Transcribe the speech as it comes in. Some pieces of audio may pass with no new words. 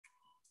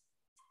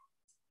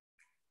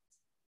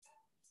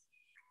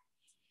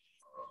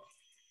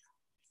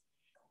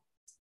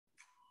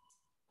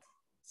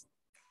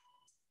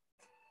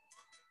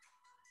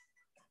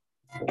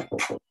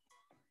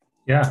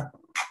Yeah.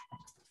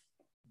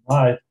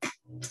 Live.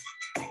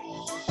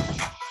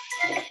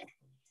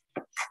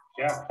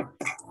 Yeah.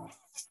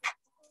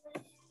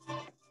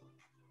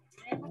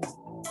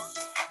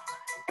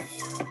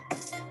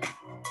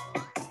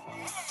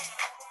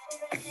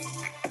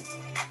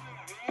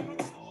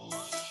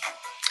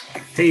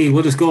 Hey,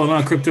 what is going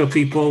on, crypto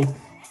people?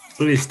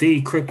 It is the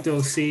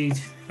Crypto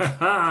Siege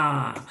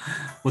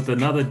with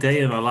another day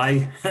in our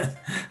life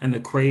and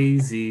the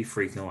crazy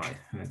freaking life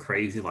and the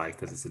crazy life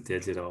that is a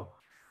digital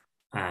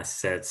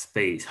asset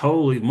space.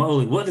 Holy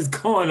moly, what is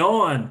going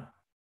on?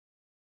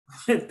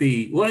 Judge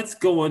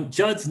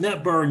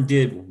Netburn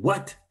did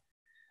what?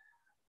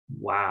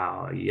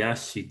 Wow,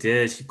 yes, she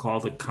did. She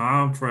called a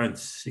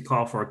conference. She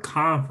called for a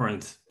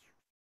conference.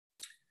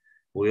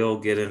 We'll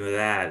get into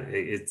that.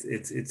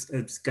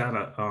 It's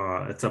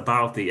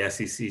about the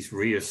SEC's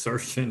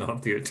reassertion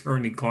of the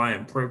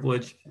attorney-client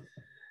privilege.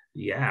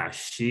 Yeah,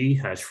 she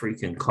has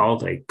freaking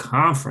called a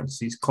conference.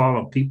 She's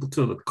calling people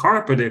to the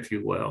carpet, if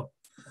you will.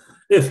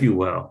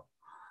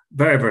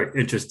 Very, very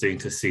interesting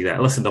to see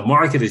that. Listen, the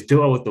market is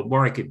doing what the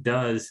market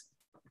does.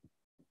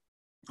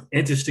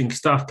 Interesting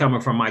stuff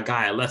coming from my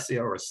guy,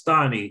 Alessio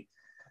Rastani.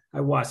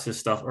 I watched this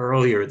stuff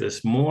earlier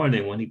this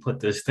morning when he put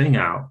this thing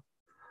out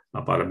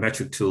about a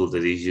metric tool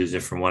that he's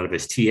using from one of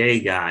his TA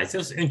guys. It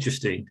was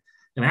interesting.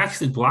 And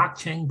actually,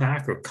 Blockchain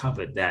Backer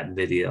covered that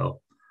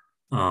video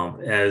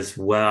as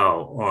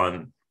well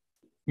on,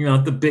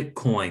 the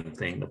Bitcoin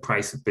thing, the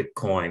price of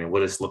Bitcoin and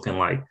what it's looking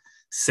like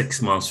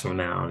 6 months from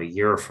now and a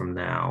year from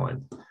now.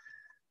 And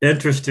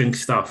interesting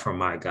stuff from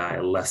my guy,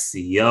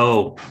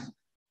 Alessio.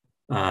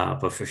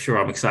 But for sure,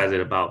 I'm excited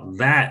about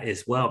that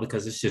as well,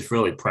 because it's just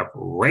really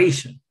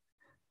preparation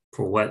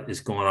for what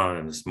is going on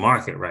in this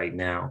market right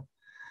now.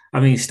 I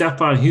mean,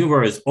 Stefan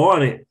Huber is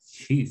on it.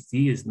 He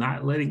is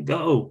not letting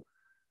go.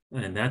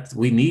 And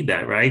we need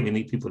that, right? We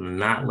need people to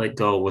not let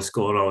go of what's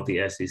going on with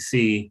the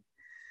SEC.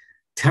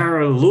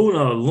 Terra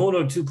Luna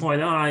 2.0, I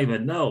don't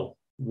even know.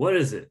 What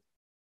is it?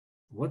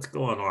 What's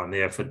going on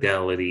there?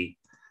 Fidelity,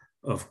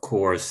 of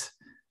course,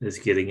 is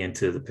getting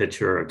into the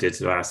picture of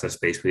digital asset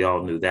space. We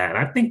all knew that.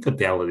 I think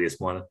Fidelity is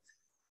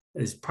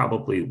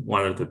probably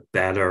one of the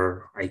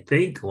better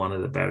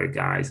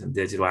guys in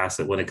digital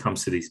asset when it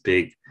comes to these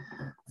big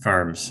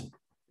firms.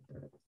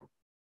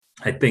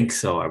 I think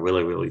so. I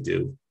really, really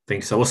do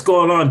think so. What's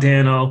going on,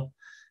 Dano?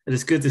 It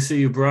is good to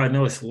see you, bro. I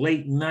know it's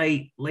late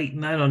night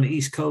on the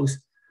East Coast,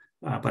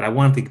 but I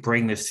wanted to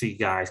bring this to you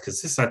guys because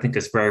this, I think,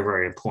 is very,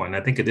 very important.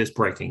 I think it is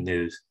breaking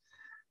news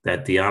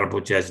that the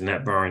Honorable Judge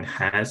Netburn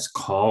has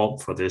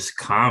called for this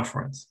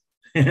conference.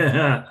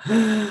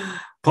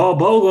 Paul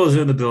Bogle's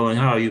in the building.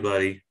 How are you,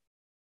 buddy?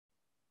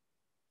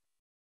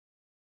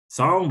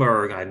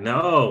 Songbird, I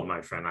know,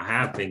 my friend. I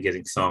have been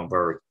getting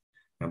Songbird.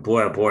 And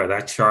boy, oh boy,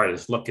 that chart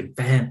is looking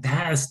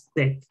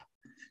fantastic.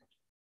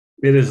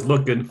 It is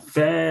looking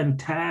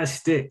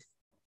fantastic.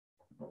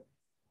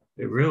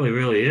 It really,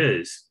 really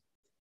is.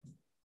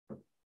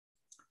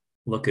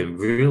 Looking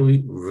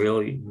really,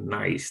 really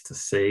nice, to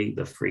say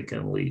the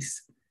freaking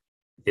least.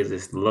 It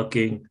is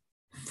looking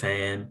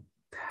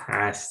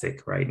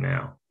fantastic right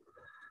now.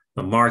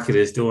 The market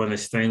is doing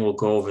this thing. We'll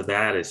go over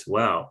that as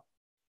well.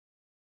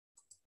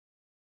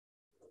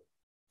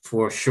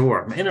 For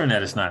sure. My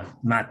internet is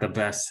not the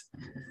best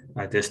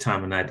at this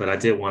time of night, but I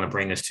did want to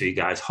bring this to you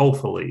guys.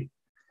 Hopefully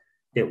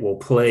it will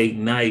play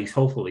nice.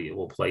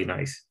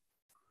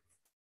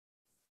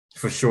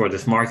 For sure.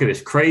 This market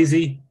is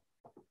crazy.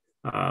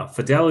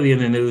 Fidelity in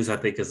the news, I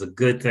think, is a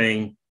good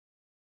thing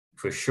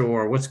for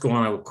sure. What's going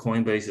on with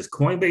Coinbase? Is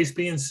Coinbase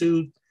being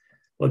sued?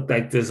 Look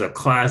like there's a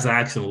class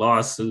action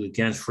lawsuit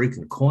against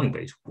freaking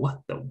Coinbase.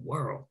 What the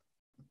world?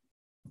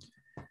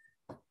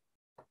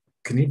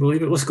 Can you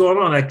believe it? What's going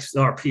on,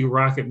 XRP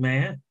Rocket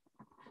Man?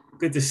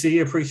 Good to see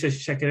you. Appreciate you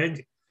checking in.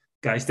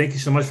 Guys, thank you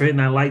so much for hitting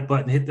that like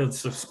button. Hit the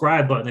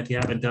subscribe button if you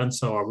haven't done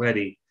so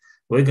already.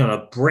 We're going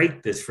to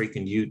break this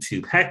freaking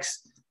YouTube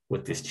hex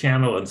with this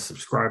channel and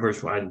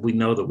subscribers. We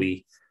know that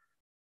we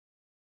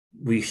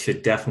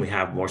should definitely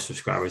have more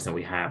subscribers than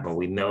we have, but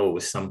we know it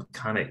was some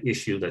kind of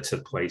issue that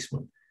took place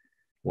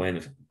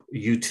when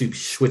YouTube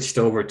switched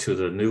over to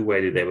the new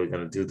way that they were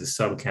going to do the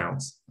sub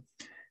counts.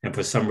 And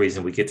for some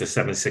reason, we get to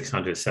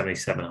 7,600,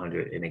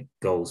 7,700, and it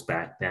goes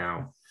back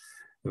down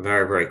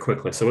very, very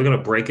quickly. So we're going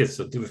to break it.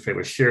 So do me a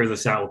favor, share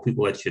this out with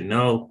people that you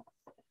know.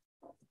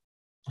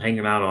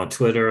 Hanging out on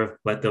Twitter,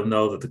 let them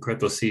know that the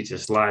Crypto Siege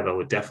is live. I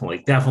would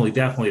definitely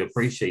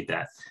appreciate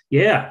that.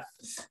 Yeah,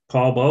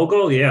 Paul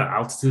Bogle, yeah,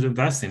 Altitude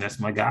Investing. That's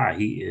my guy.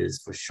 He is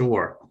for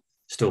sure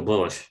still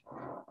bullish.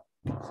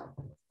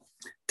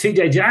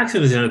 TJ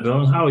Jackson is in the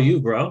building. How are you,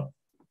 bro?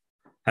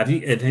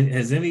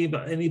 Has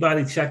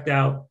anybody checked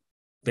out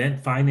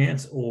Vent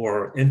Finance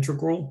or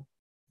Integral?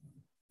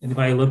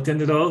 Anybody looked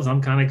into those?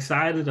 I'm kind of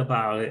excited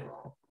about it.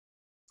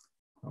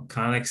 I'm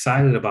kind of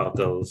excited about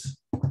those.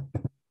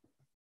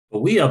 But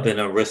we've been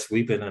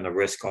in a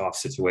risk-off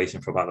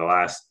situation for about the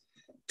last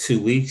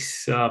 2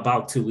 weeks,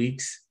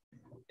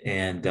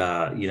 And,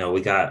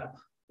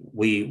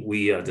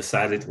 we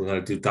decided we're going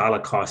to do dollar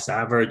cost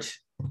average,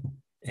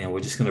 and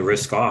we're just going to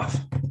risk off.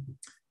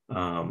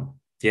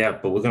 Yeah,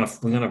 but we're gonna.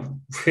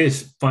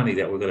 It's funny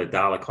that we're gonna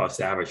dollar cost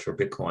average for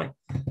Bitcoin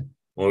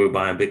when we were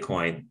buying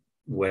Bitcoin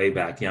way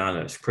back yonder.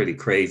 It's pretty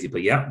crazy,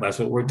 but yeah, that's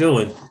what we're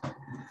doing.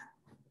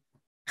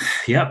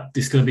 Yep,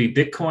 it's gonna be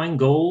Bitcoin,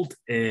 gold,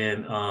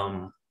 and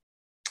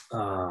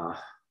uh,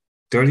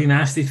 dirty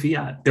nasty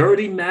fiat.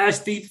 Dirty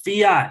nasty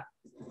fiat.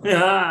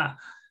 Yeah,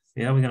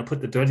 yeah, we're gonna put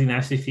the dirty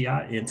nasty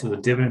fiat into a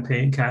dividend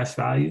paying cash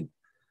value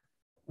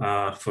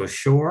for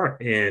sure.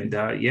 And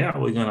yeah,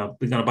 we're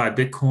gonna buy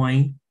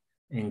Bitcoin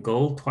and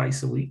gold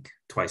twice a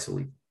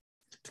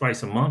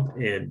month,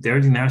 and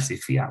dirty nasty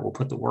fiat will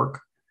put to work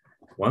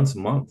once a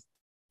month.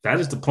 That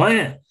is the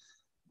plan.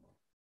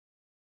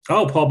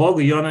 Oh, Paul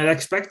Bogle, you're on that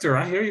X Spectre.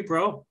 I hear you,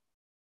 bro.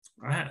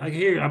 I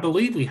hear you. I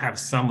believe we have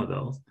some of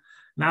those,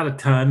 not a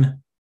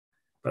ton,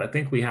 but I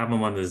think we have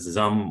them on the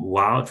Zum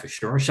Wild for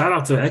sure. Shout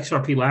out to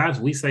XRP Labs.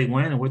 We say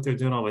when and what they're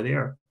doing over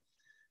there.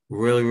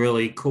 Really,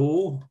 really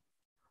cool.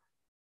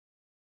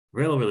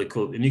 Really, really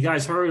cool. And you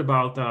guys heard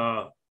about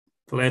the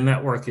Land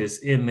Network is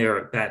in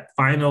there, that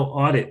final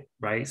audit,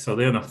 right? So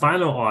they're in the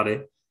final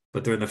audit,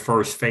 but they're in the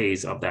first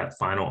phase of that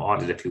final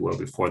audit, if you will,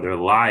 before their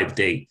live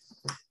date,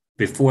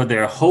 before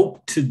their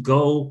hope to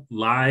go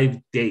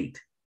live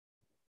date.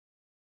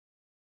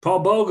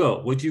 Paul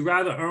Bogo, would you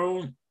rather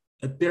own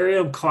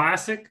Ethereum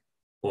Classic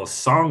or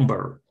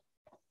Songbird?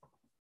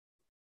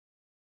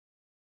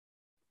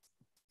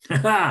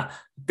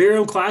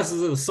 Ethereum Classic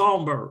is a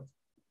Songbird.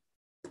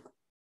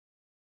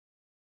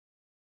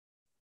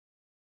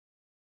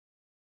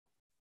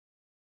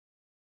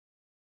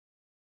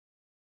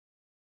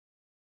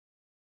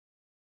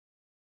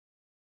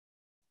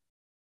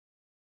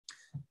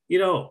 You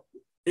know,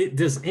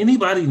 does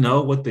anybody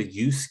know what the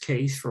use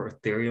case for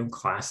Ethereum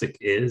Classic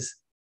is?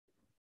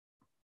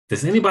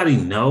 Does anybody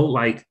know,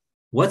 like,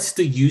 what's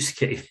the use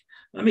case?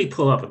 Let me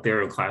pull up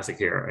Ethereum Classic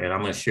here, and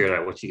I'm going to share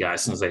that with you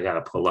guys as soon as I got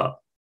it pulled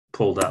up.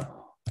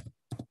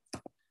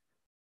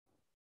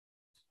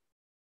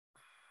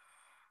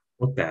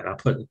 Look that. I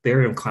put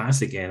Ethereum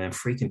Classic in, and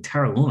freaking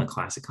Terra Luna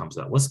Classic comes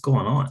up. What's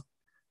going on?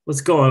 What's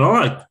going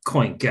on,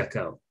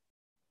 CoinGecko?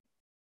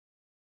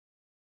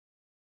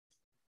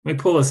 Let me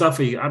pull this up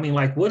for you. I mean,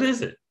 like, what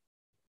is it?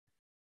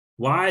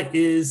 Why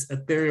is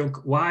Ethereum?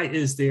 Why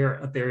is there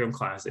Ethereum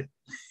Classic?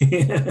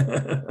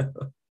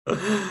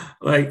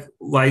 like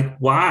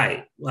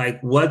why?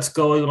 Like, what's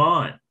going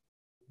on?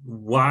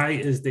 Why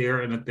is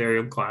there an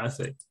Ethereum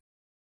Classic?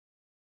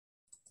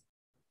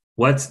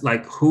 What's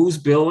like, who's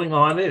building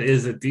on it?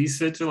 Is it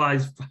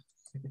decentralized?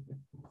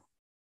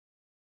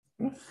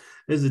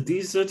 Is it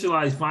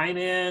decentralized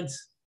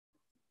finance?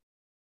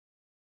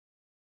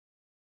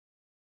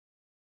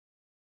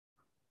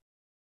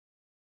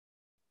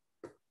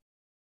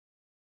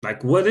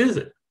 Like, what is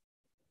it?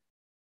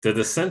 The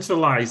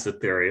decentralized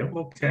Ethereum,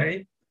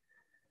 okay.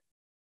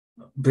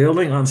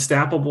 Building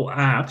unstoppable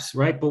apps,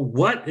 right? But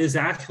what is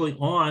actually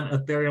on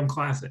Ethereum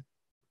Classic?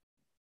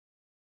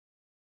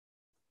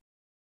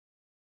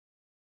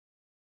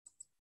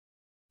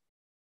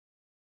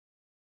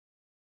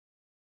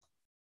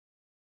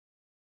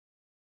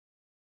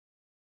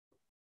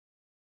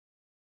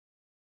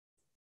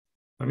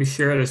 Let me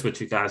share this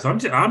with you guys.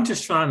 I'm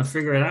just trying to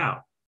figure it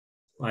out.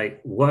 Like,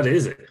 what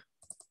is it?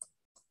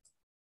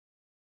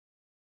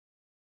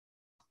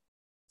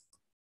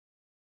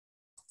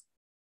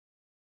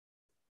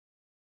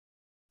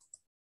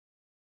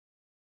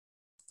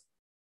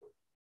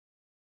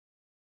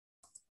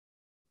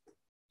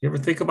 You ever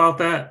think about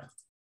that?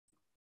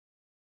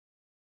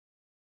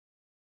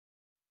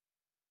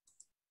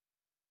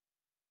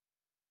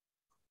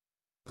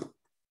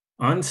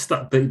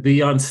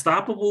 The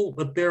unstoppable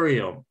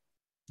Ethereum,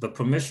 the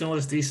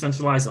permissionless,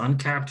 decentralized,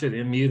 uncaptured,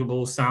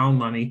 immutable, sound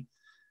money.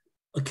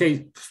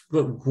 Okay,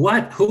 but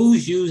what?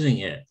 Who's using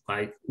it?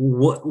 Like,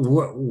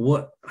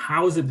 what?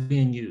 How is it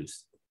being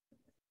used?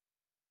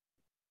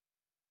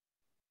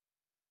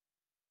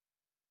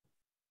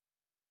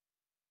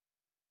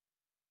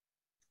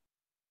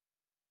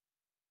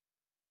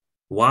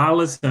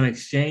 Wallets and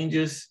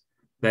exchanges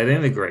that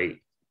integrate,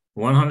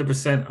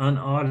 100%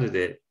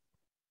 unaudited.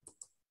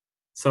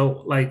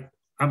 So, like,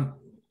 I'm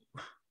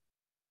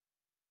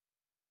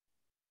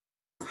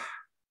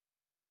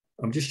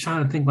just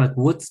trying to think, like,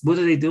 what are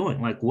they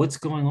doing? Like, what's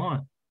going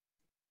on?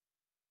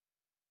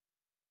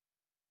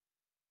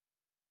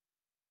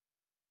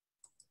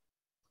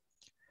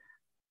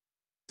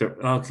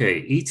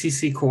 Okay,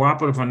 ETC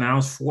Cooperative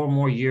announced 4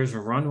 more years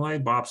of runway.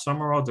 Bob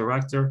Summerall,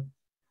 director,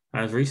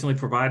 has recently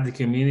provided the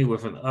community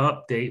with an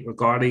update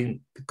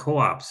regarding the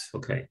co-ops.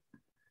 Okay,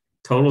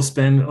 total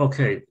spend.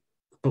 Okay,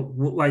 but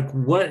like,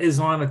 what is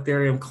on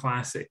Ethereum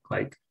Classic?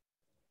 Like,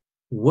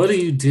 what do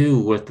you do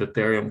with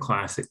Ethereum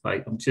Classic?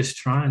 Like, I'm just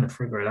trying to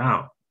figure it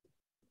out.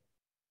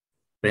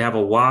 They have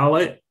a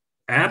wallet,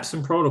 apps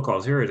and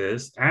protocols. Here it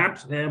is,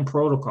 apps and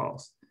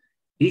protocols.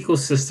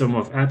 Ecosystem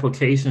of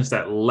applications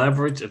that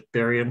leverage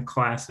Ethereum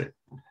Classic.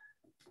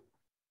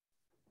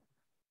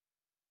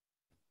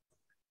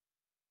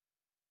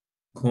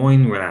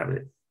 Coin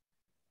Rabbit,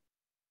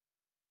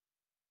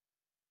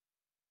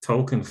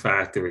 Token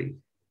Factory,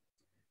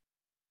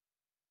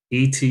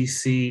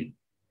 ETC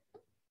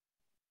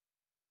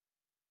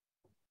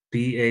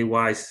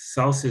BAY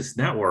Celsius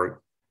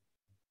network.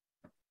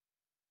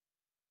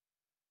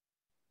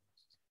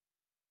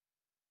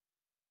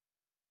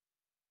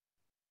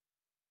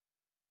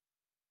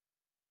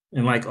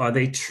 And like, are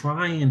they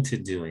trying to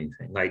do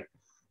anything? Like,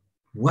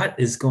 what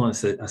is going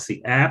on? I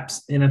see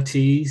apps,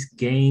 NFTs,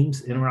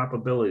 games,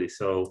 interoperability.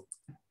 So,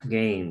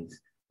 games.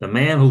 The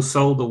man who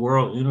sold the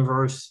world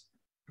universe,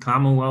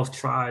 Commonwealth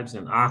tribes,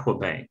 and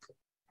Aquabank.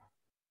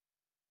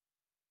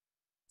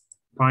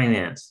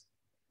 Finance.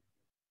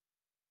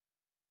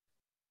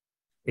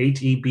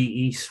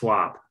 HEBE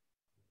swap.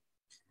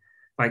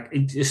 Like,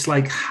 it's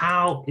like,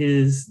 how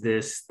is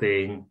this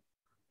thing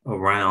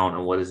around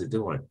and what is it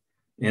doing?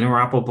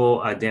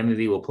 Interoperable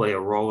identity will play a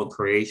role in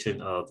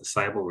creation of the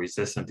cyber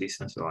resistant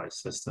decentralized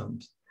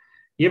systems.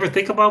 You ever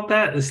think about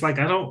that? It's like,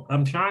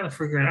 I'm trying to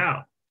figure it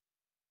out.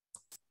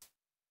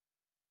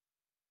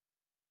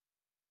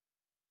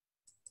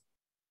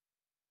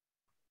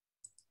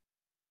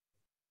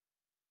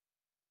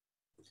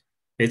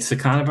 It's a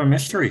kind of a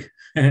mystery.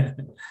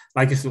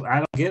 Like, I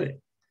don't get it.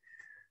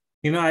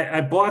 I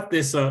bought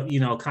this,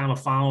 kind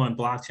of following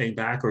blockchain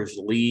backers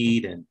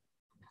lead and,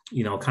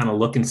 kind of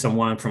looking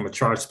someone from a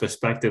charts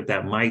perspective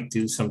that might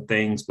do some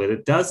things, but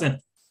it doesn't.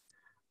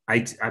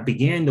 I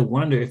began to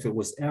wonder if it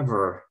was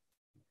ever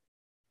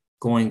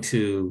going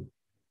to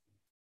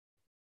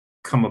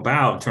come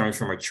about in terms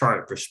from a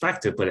chart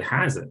perspective, but it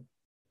hasn't.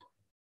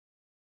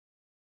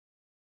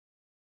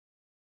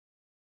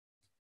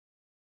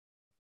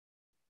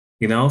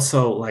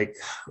 So like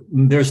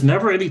there's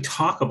never any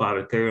talk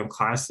about Ethereum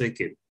Classic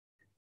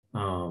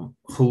and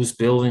who's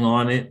building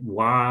on it,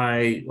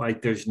 why,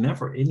 like there's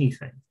never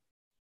anything.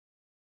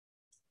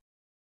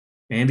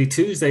 Andy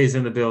Tuesday's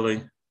in the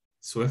building.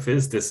 Swift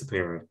is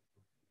disappearing.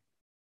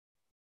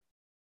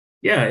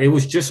 Yeah, it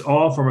was just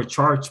all from a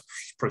charts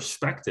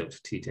perspective,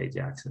 TJ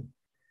Jackson.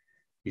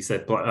 He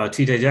said,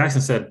 TJ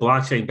Jackson said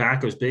blockchain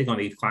backers big on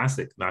ETH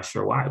Classic. Not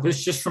sure why, but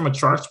it's just from a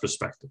charts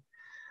perspective.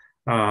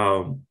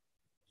 At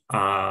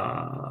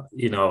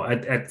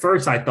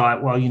first I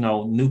thought, well,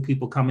 new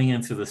people coming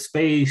into the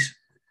space,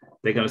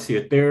 they're going to see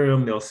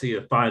Ethereum, they'll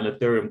find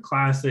Ethereum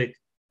Classic,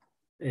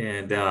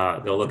 and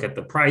they'll look at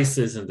the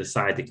prices and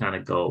decide to kind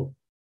of go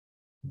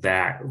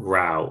that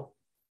route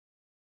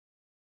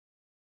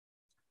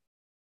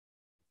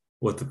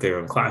with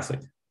Ethereum Classic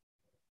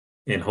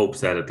in hopes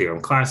that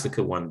Ethereum Classic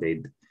could one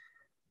day,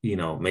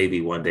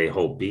 maybe one day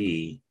hope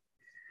be.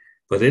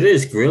 But it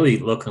is really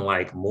looking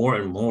like more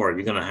and more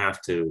you're going to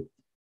have to,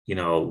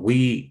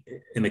 we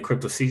in the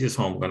crypto Caesars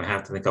home, are going to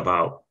have to think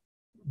about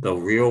the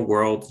real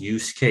world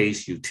use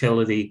case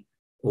utility,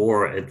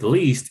 or at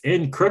least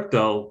in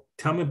crypto.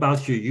 Tell me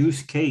about your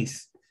use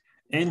case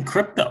in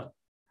crypto,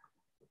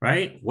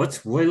 right?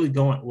 What's really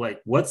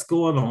what's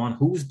going on?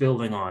 Who's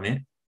building on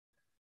it?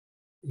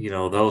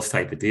 Those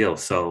type of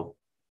deals. So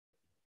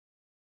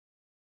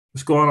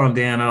what's going on,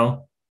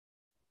 Dano?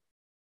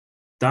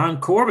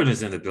 Don Corbin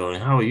is in the building.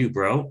 How are you,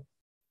 bro?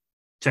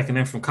 Checking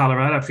in from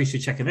Colorado. I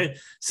appreciate you checking in.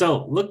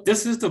 So look,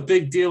 this is the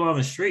big deal on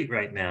the street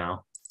right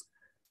now.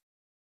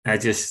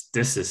 This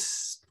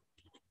is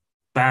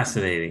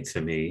fascinating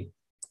to me.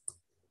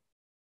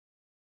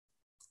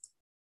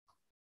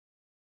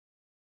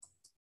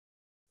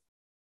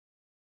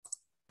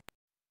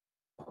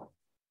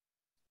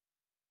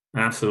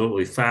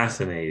 Absolutely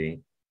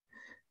fascinating.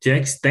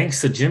 Jenks,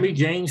 thanks to Jimmy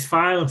James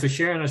filing for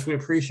sharing us. We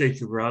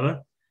appreciate you, brother.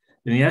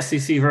 In the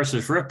SEC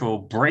versus Ripple,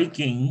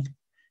 breaking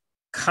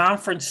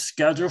conference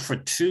schedule for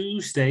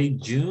Tuesday,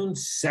 June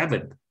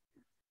 7th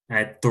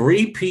at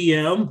 3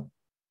 p.m.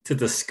 to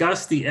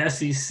discuss the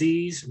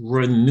SEC's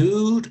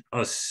renewed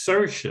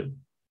assertion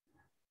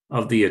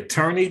of the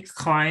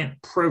attorney-client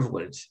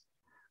privilege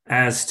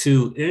as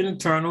to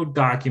internal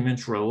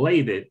documents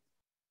related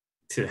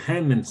to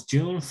Hinman's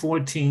June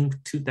 14,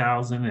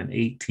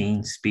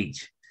 2018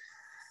 speech.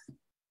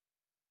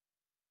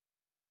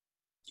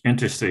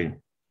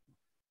 Interesting.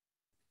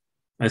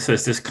 It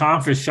says this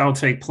conference shall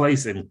take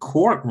place in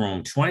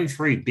courtroom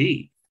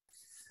 23B.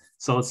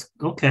 So it's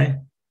okay.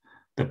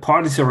 The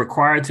parties are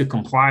required to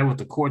comply with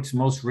the court's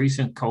most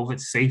recent COVID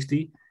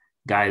safety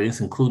guidance,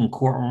 including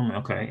courtroom,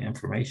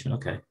 information,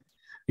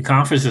 The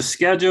conference is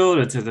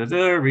scheduled,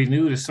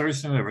 renewed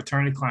assertion of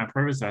attorney-client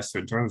privilege. That's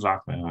the terms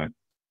document.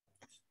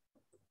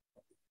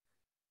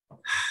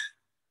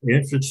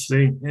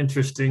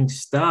 Interesting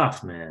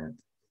stuff, man.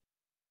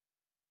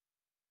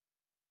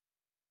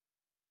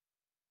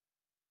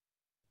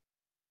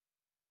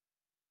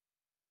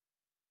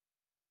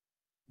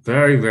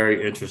 Very,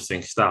 very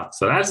interesting stuff.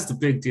 So that's the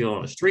big deal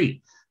on the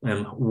street.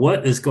 And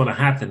what is going to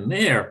happen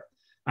there?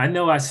 I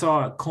know I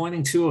saw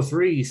Coining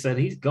 203. He said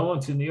he's going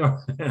to New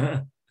York.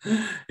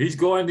 He's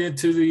going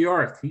into New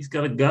York. He's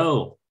going to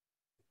go.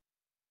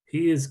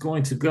 He is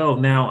going to go.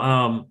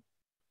 Now,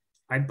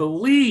 I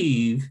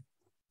believe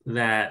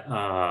that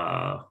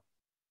I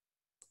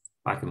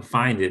can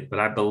find it, but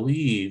I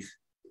believe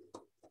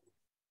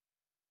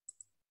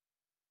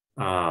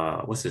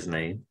what's his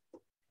name?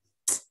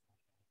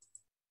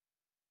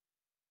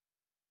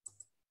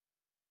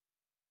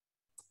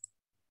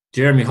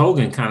 Jeremy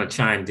Hogan kind of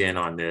chimed in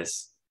on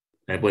this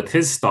and with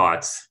his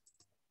thoughts,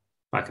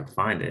 if I can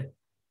find it.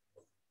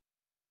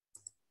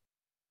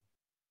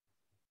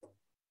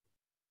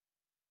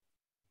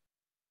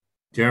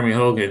 Jeremy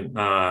Hogan,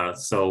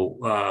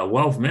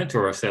 Wealth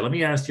Mentor said, let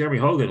me ask Jeremy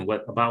Hogan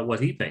about what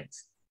he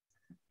thinks.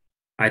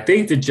 I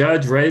think the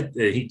judge read,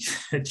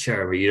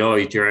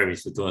 Jeremy,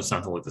 Jeremy's doing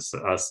something with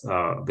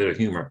a bit of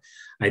humor.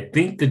 I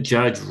think the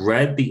judge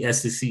read the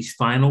SEC's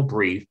final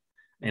brief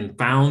and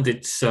found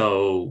it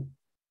so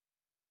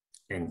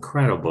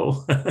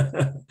incredible,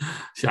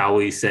 shall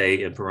we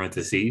say, in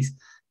parentheses,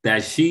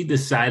 that she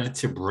decided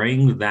to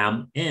bring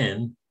them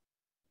in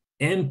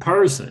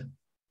person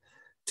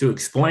to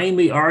explain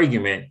the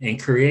argument and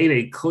create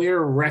a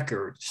clear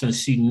record since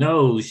she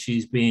knows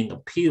she's being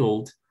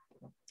appealed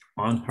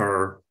on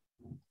her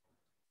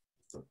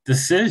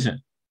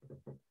decision.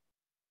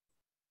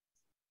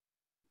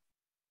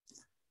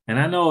 And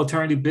I know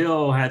Attorney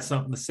Bill had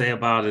something to say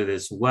about it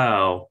as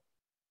well.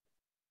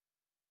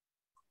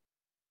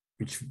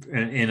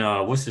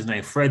 And what's his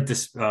name? Fred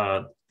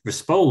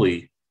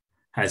Rispoli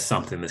has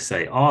something to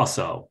say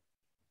also.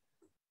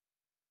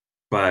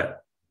 But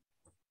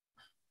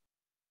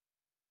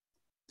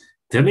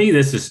to me,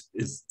 this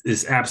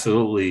is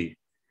absolutely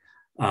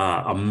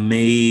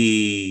amazing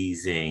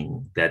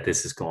that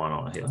this is going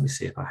on here. Let me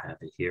see if I have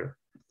it here.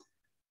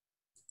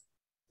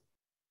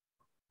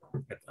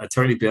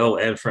 Attorney Bill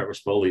and Fred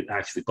Rispoli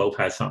actually both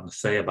had something to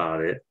say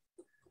about it.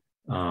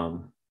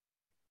 And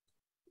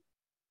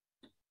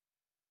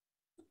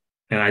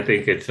I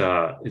think it's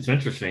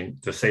interesting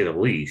to say the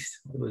least.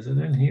 Was it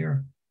in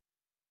here?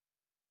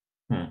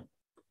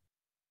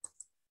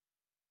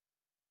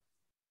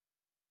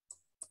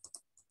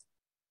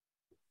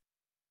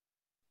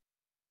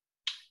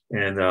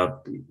 And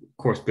of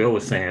course, Bill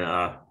was saying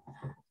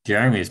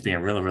Jeremy is being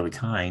really, really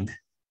kind.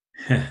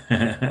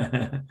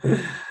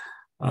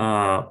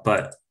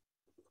 But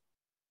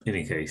in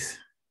any case,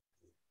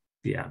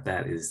 yeah,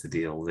 that is the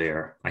deal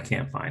there. I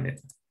can't find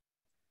it.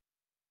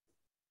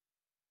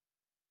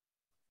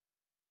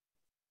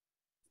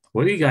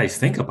 What do you guys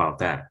think about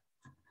that?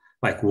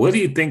 Like, what do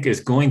you think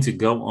is going to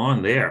go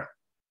on there?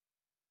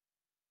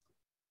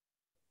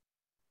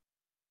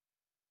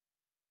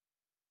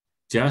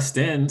 Just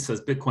in, says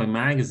Bitcoin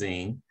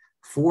Magazine,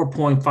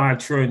 $4.5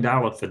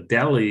 trillion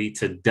Fidelity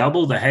to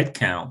double the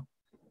headcount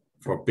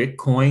for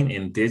Bitcoin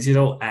and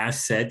digital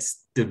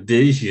assets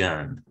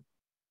division.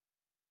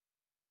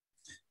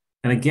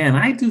 And again,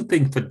 I do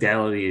think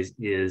Fidelity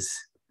is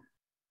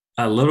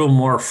a little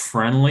more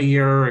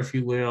friendlier, if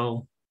you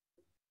will,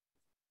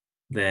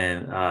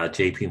 than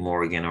JP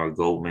Morgan or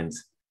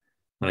Goldman's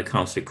when it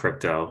comes to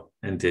crypto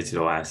and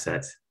digital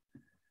assets.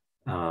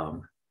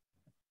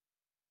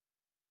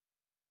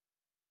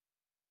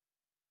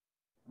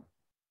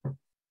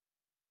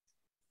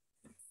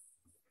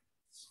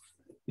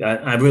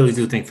 I really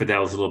do think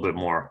Fidel is a little bit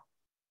more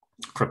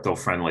crypto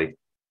friendly.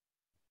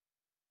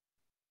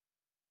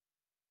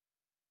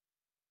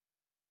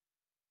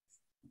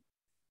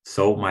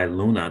 Sold my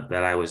Luna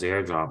that I was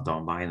airdropped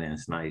on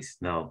Binance. Nice.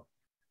 No.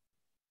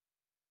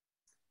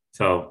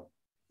 So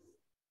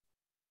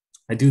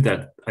I do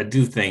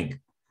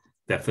think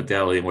that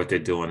Fidelity and what they're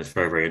doing is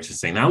very, very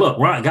interesting. Now, look,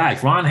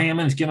 Ron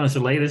Hammond's giving us the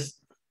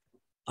latest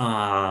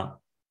and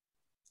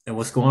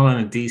what's going on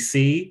in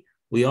DC.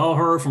 We all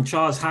heard from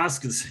Charles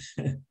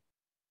Hoskinson.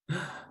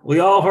 With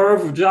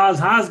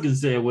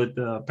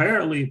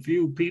apparently a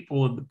few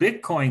people in the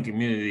Bitcoin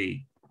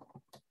community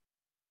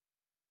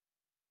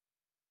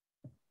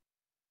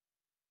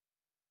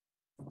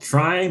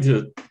trying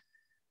to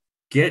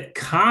get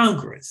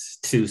Congress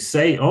to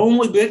say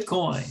only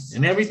Bitcoin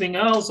and everything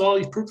else, all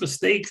these proof of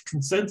stake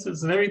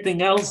consensus and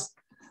everything else,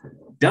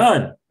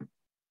 done.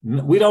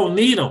 We don't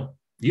need them.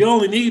 You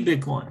only need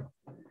Bitcoin.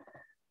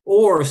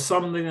 Or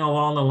something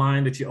along the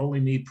line that you only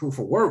need proof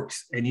of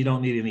works and you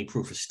don't need any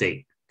proof of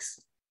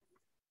stakes.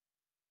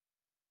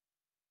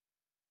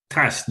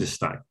 That's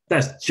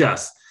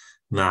just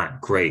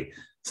not great.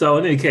 So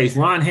in any case,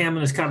 Ron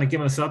Hammond is kind of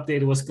giving us an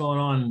update of what's going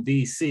on in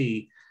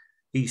DC.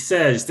 He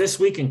says this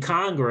week in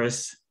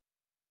Congress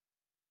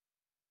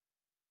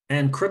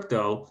and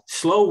crypto,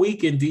 slow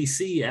week in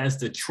DC as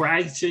the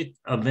tragic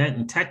event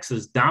in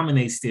Texas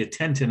dominates the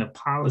attention of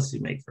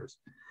policymakers.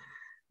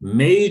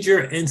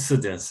 Major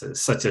incidences,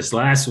 such as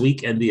last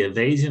week and the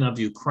invasion of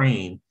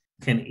Ukraine,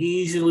 can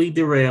easily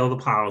derail the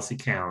policy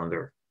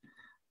calendar.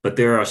 But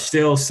there are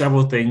still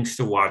several things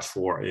to watch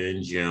for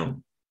in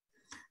June.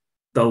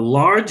 The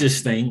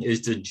largest thing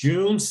is the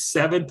June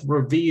 7th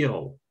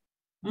reveal.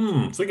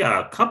 So we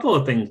got a couple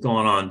of things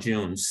going on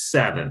June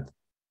 7th.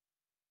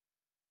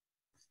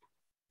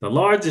 The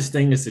largest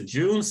thing is the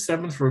June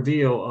 7th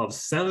reveal of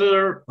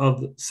Senator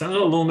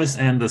Loomis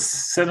and the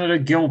Senator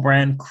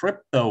Gillibrand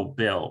crypto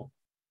bill.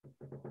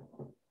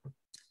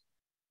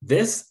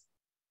 This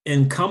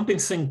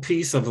encompassing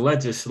piece of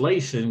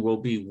legislation will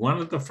be one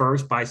of the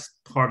first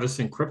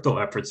bipartisan crypto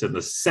efforts in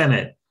the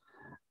Senate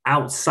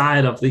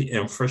outside of the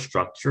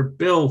infrastructure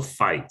bill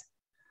fight.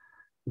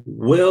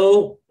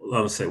 While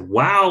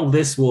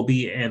this will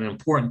be an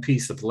important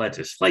piece of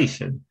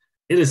legislation,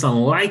 it is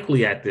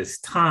unlikely at this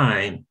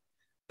time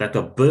that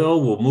the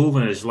bill will move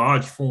in its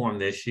large form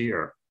this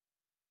year.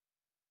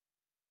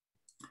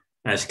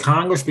 As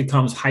Congress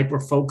becomes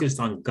hyper-focused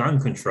on gun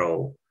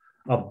control,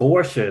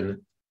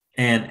 abortion,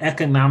 and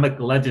economic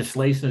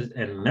legislation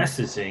and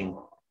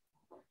messaging,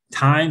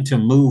 time to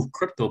move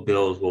crypto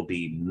bills will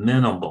be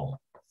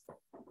minimal.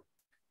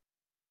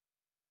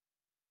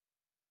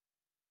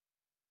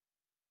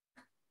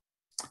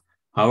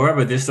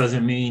 However, this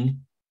doesn't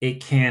mean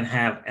it can't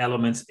have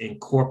elements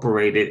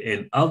incorporated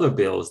in other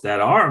bills that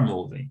are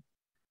moving.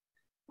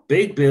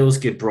 Big bills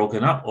get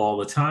broken up all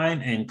the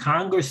time, and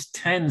Congress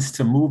tends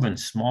to move in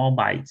small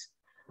bites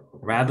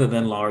rather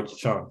than large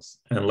chunks,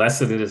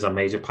 unless it is a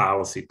major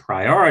policy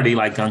priority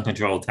like gun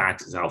control,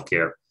 taxes,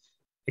 healthcare,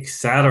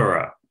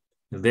 etc.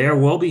 There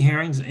will be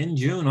hearings in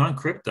June on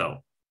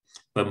crypto,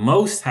 but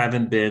most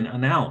haven't been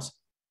announced.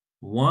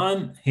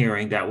 One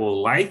hearing that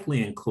will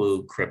likely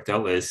include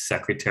crypto is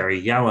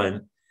Secretary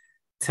Yellen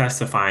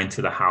testifying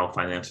to the House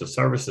Financial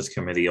Services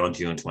Committee on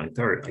June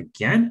 23rd.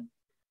 Again,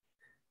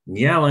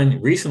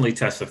 Yellen recently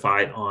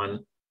testified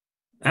on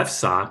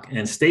FSOC,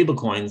 and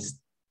stablecoins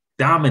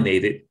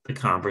dominated the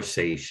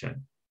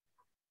conversation.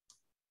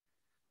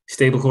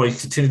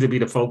 Stablecoins continue to be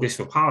the focus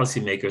for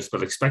policymakers,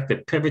 but expect to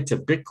pivot to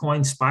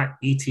Bitcoin spot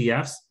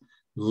ETFs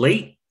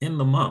late in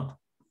the month,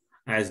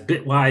 as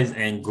Bitwise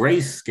and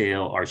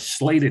Grayscale are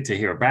slated to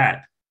hear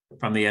back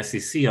from the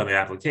SEC on the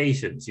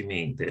applications. You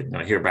mean they're going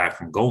to hear back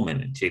from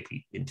Goldman and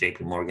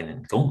JP Morgan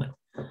and Goldman.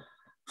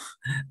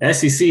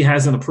 SEC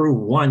hasn't approved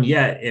one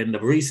yet, and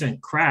the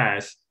recent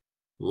crash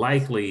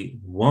likely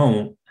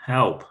won't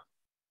help.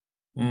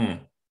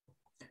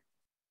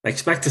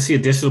 Expect to see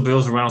additional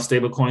bills around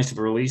stablecoins to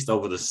be released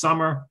over the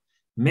summer.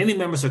 Many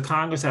members of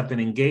Congress have been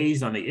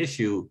engaged on the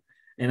issue,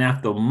 and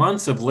after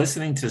months of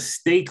listening to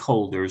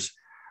stakeholders,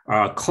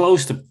 are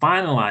close to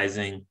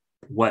finalizing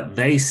what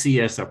they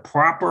see as a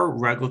proper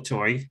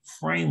regulatory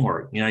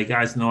framework. You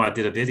guys know I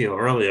did a video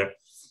earlier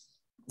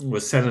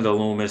with Senator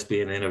Loomis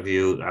being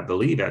interviewed, I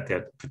believe, at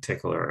that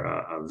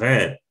particular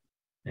event,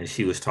 and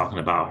she was talking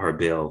about her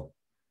bill,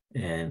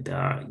 and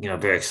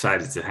very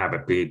excited to have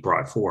it be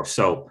brought forth.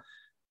 So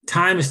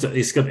time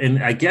is good,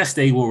 and I guess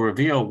they will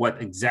reveal what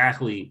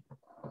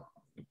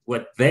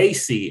they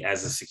see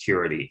as a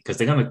security, because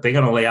they're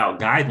gonna lay out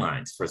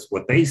guidelines for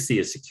what they see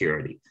as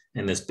security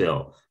in this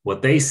bill,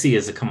 what they see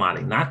as a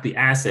commodity, not the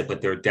asset,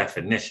 but their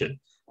definition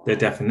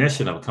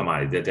of a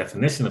commodity, their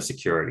definition of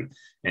security.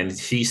 And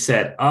she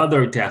said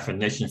other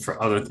definitions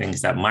for other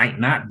things that might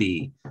not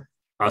be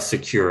a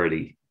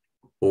security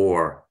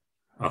or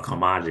a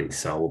commodity.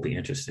 So it will be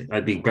interesting.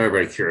 I'd be very,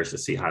 very curious to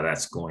see how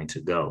that's going to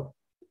go.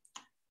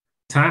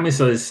 Time is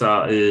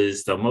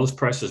the most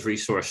precious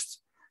resource,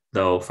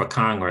 though, for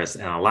Congress,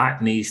 and a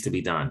lot needs to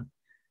be done.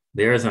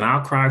 There is an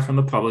outcry from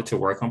the public to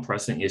work on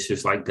pressing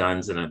issues like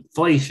guns and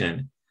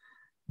inflation.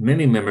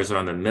 Many members are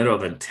in the middle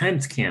of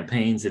intense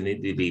campaigns and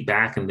need to be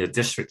back in their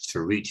districts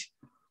to reach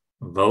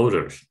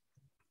voters.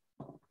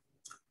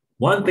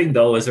 One thing,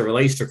 though, as it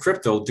relates to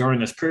crypto during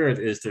this period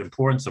is the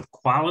importance of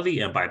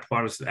quality and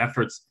bipartisan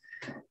efforts.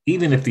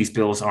 Even if these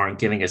bills aren't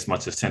getting as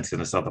much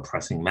attention as other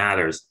pressing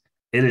matters,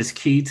 it is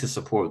key to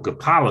support good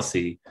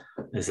policy,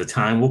 as the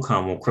time will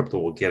come when crypto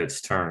will get its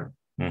turn.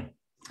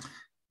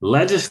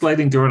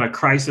 Legislating during a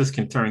crisis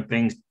can turn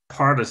things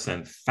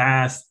partisan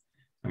fast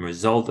and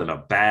result in a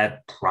bad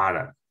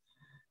product.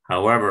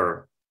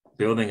 However,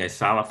 building a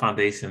solid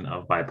foundation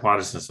of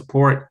bipartisan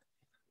support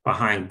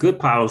behind good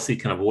policy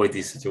can avoid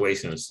these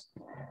situations.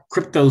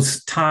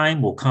 Crypto's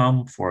time will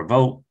come for a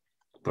vote,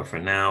 but for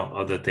now,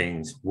 other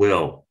things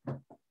will,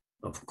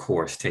 of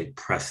course, take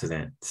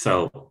precedent.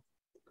 So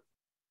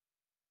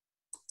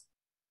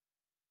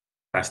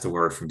that's the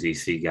word from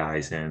DC,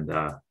 guys. And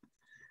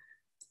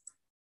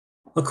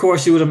of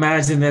course, you would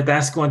imagine that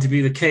that's going to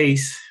be the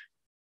case.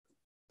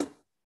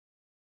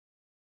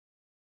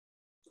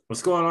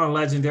 What's going on,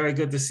 Legendary?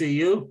 Good to see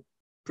you.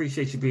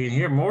 Appreciate you being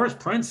here. Morris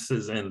Prince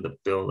is in the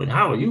building.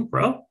 How are you,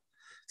 bro?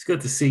 It's good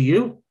to see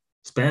you.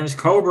 Spanish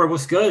Cobra,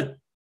 what's good?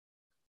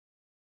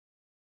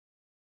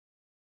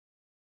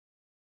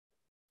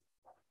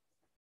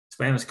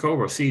 Spanish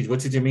Cobra, Siege, what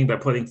did you mean by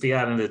putting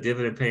fiat into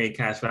dividend-paying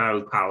cash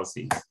value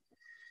policies?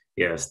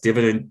 Yes,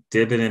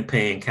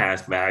 dividend-paying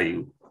cash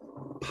value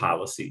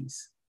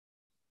policies.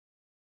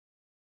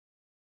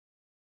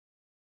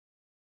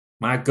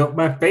 My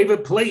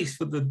favorite place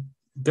for the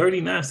dirty,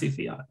 nasty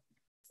fiat.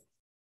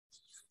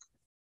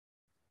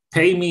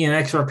 Pay me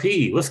an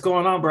XRP. What's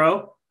going on,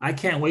 bro? I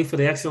can't wait for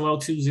the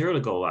XLO20 to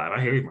go live.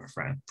 I hear you, my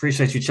friend.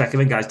 Appreciate you checking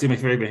in, guys. Do me a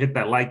favor, hit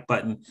that like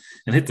button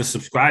and hit the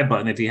subscribe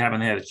button if you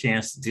haven't had a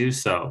chance to do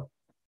so.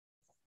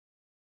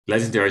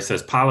 Legendary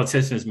says,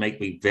 politicians make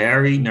me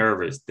very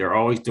nervous. They're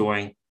always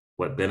doing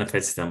what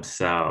benefits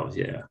themselves.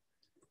 Yeah.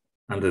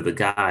 Under the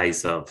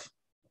guise of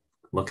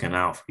looking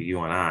out for you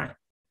and I.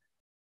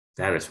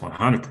 That is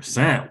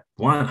 100%.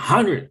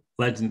 100,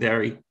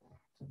 Legendary.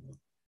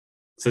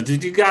 So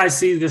did you guys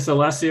see this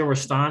Alessio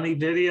Rastani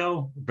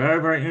video?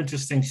 Very, very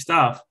interesting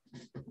stuff.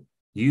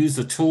 Use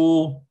a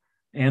tool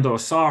and or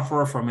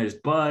software from his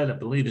bud. I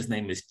believe his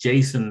name is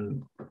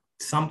Jason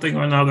something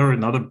or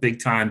another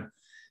big time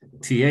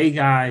TA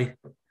guy.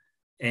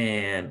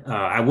 And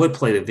I would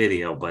play the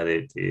video, but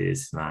it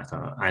is not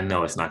gonna, I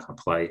know it's not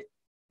gonna play.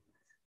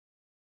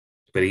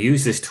 But he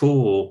used this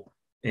tool,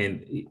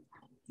 and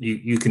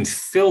you can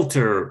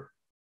filter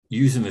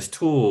using this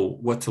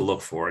tool what to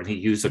look for. And he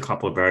used a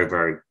couple of very,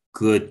 very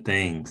good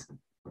things.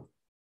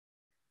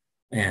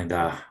 And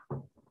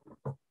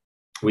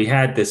we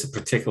had this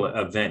particular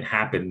event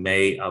happen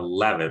May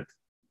 11th.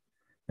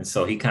 And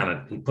so he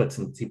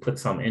put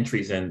some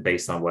entries in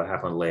based on what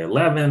happened May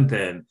 11th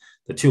and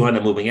the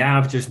 200 moving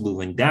averages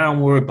moving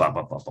downward, blah,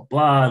 blah, blah, blah,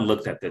 blah, and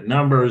looked at the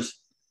numbers.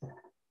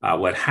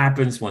 What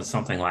happens when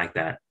something like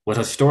that, what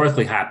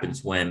historically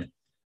happens when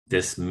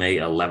this May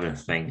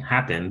 11th thing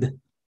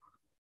happened.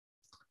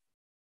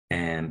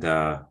 And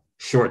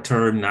short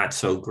term, not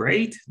so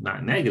great,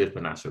 not negative,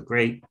 but not so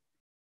great.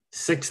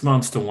 6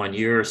 months to 1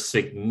 year,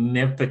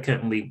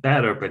 significantly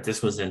better, but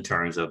this was in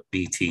terms of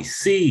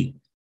BTC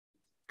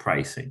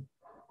pricing.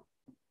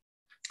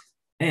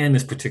 And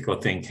this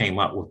particular thing came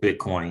up with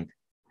Bitcoin.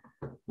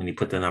 When you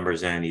put the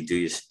numbers in, you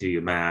do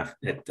your math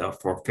at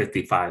for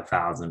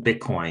 55,000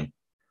 Bitcoin,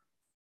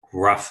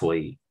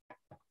 roughly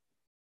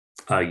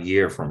a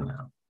year from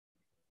now.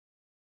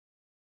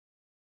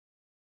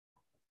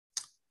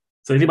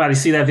 So anybody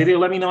see that video?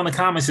 Let me know in the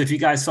comments if you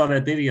guys saw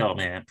that video,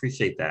 man.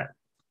 Appreciate that.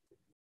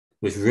 It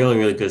was really,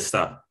 really good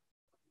stuff.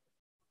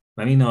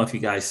 Let me know if you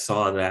guys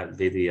saw that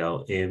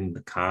video in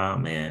the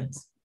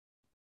comments.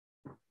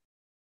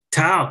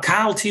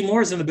 Kyle T.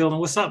 Moore's in the building.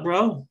 What's up,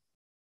 bro?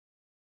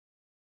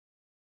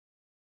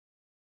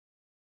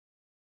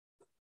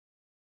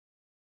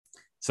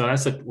 So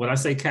that's when I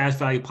say cash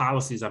value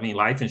policies, I mean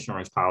life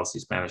insurance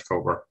policies, Spanish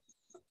Cobra.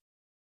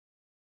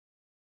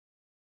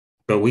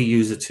 But we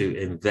use it to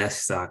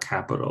invest our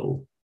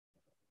capital.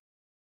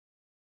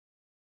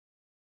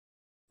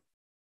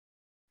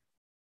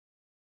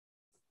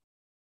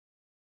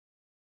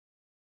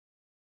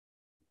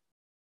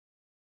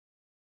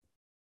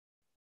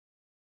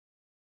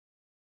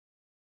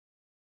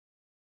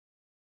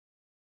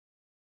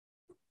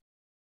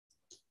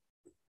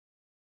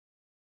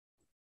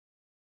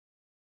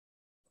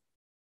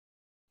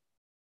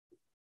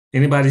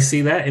 Anybody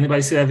see that?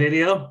 Anybody see that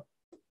video?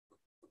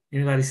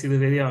 Anybody see the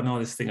video? I know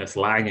this thing is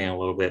lagging a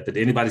little bit, but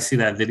anybody see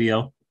that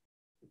video?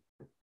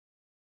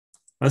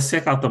 Let's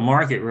check out the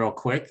market real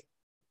quick.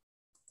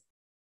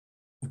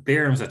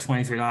 Ethereum's at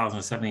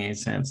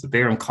 $23.78.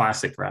 Ethereum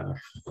Classic, rather.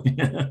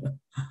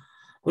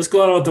 What's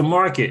going on with the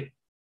market?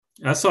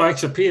 I saw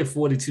XRP at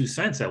 42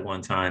 cents at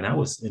one time. That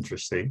was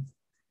interesting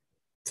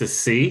to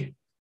see.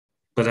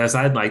 But as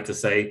I'd like to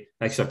say,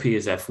 XRP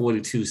is at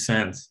 42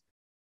 cents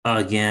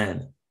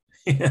again.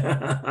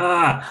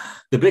 The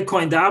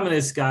Bitcoin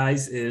dominance,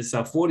 guys, is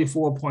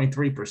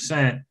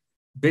 44.3%.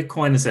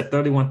 Bitcoin is at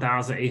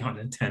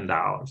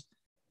 $31,810.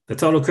 The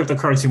total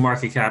cryptocurrency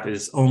market cap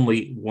is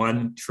only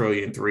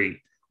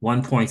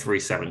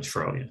 1.37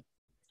 trillion.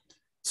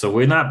 So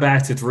we're not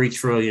back to 3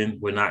 trillion.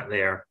 We're not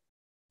there.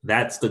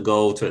 That's the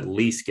goal, to at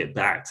least get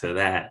back to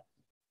that.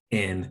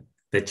 And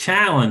the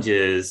challenge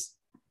is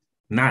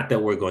not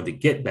that we're going to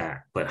get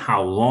back, but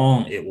how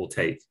long it will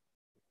take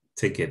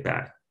to get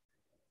back.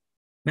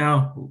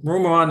 Now,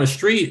 rumor on the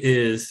street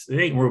is, it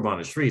ain't rumor on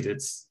the street,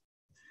 it's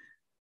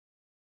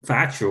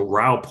factual.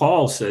 Raul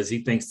Paul says he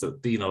thinks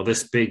that,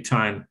 this big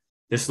time,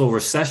 this little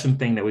recession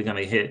thing that we're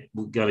going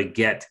to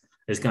get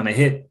is going to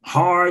hit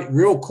hard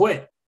real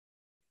quick.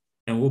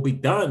 And we'll be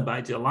done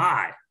by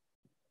July.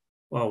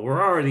 Well, we're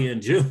already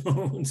in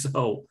June,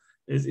 so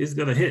it's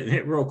going to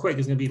hit real quick.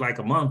 It's going to be like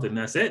a month, and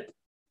that's it.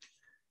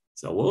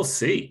 So we'll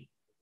see.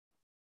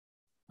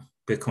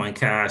 Bitcoin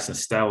Cash and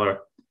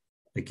Stellar,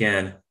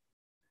 again,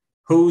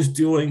 how is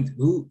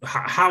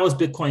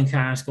Bitcoin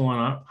Cash going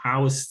up?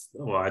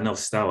 I know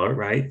Stellar,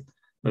 right?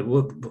 But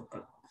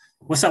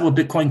what's up with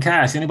Bitcoin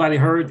Cash? Anybody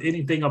heard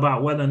anything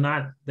about whether or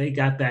not they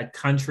got that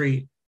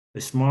country,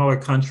 the smaller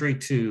country,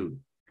 to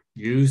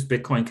use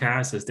Bitcoin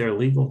Cash as their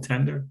legal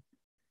tender?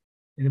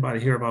 Anybody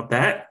hear about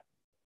that?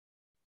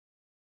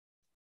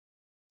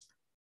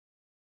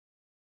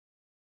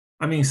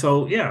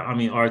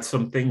 Are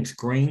some things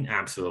green?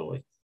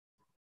 Absolutely.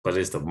 But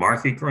is the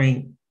market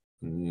green?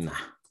 Nah.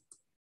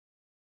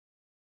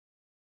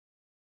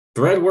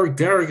 Threadwork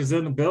Derek is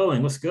in the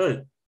building. What's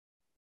good?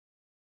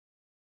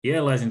 Yeah,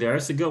 legendary.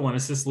 It's a good one.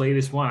 It's this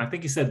latest one. I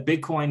think he said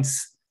Bitcoin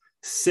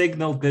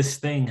signaled this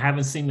thing.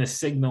 Haven't seen the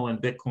signal in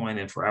Bitcoin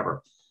in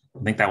forever. I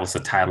think that was the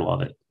title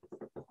of it.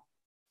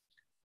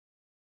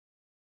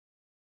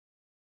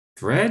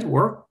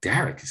 Threadwork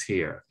Derek is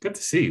here. Good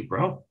to see you,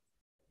 bro.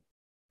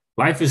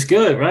 Life is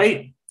good,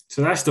 right?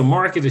 So that's the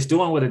market. It's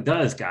doing what it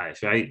does,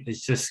 guys, right?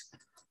 It's just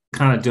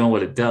kind of doing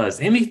what it does.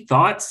 Any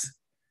thoughts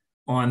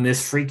on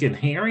this freaking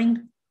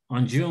hearing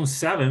on June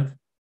 7th?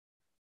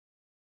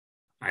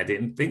 I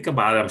didn't think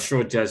about it. I'm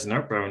sure Judge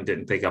Netburn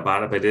didn't think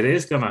about it, but it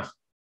is going to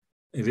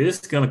it is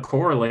going to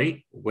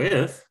correlate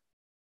with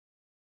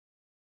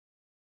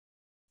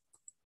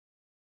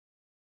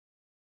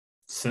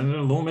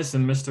Senator Loomis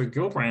and Mr.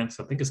 Gilbrandt's,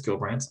 I think it's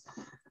Gilbrandt's,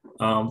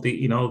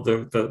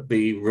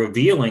 the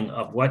revealing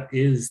of what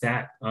is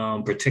that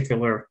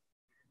particular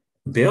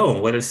bill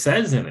and what it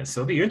says in it.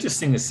 So it'll be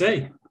interesting to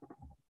see.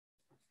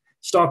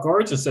 Stock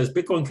Origin says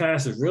Bitcoin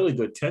Cash is really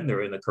good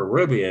tender in the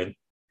Caribbean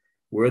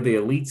where the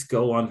elites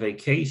go on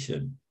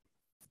vacation.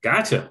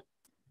 Gotcha.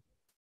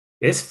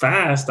 It's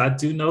fast. I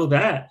do know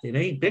that. It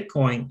ain't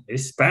Bitcoin.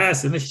 It's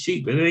fast and it's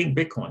cheap, but it ain't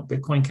Bitcoin.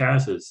 Bitcoin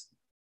Cash is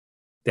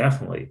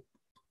definitely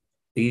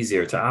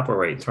easier to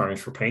operate in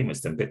terms for payments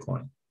than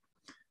Bitcoin.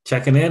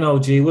 Checking in,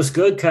 OG. What's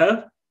good,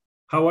 Kev?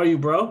 How are you,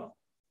 bro?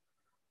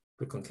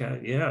 Bitcoin Cash.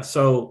 Yeah.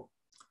 So,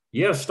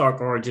 yeah,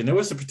 Stock Origin. There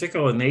was a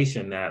particular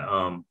nation that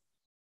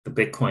the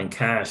Bitcoin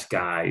Cash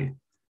guy,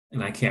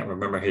 and I can't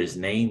remember his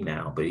name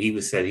now, but he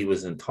said he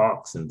was in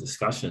talks and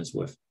discussions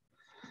with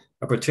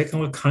a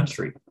particular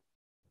country.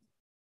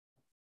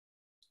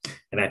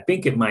 And I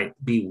think it might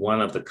be one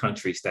of the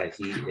countries that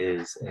he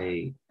is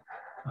a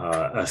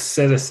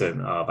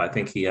citizen of. I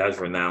think he has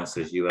renounced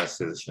his U.S.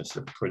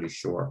 citizenship, pretty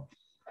sure.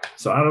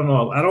 So I don't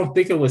know. I don't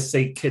think it was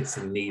St. Kitts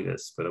and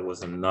Nevis, but it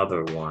was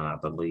another one, I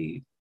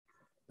believe,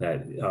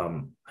 that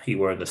he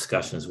were in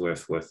discussions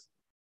with.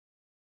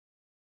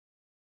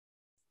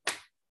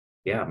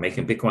 Yeah,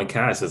 making Bitcoin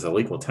Cash as a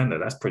legal tender.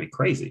 That's pretty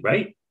crazy,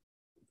 right?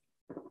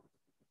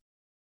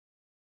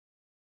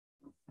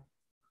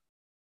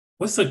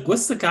 What's the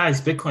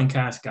Bitcoin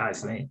Cash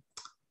guy's name?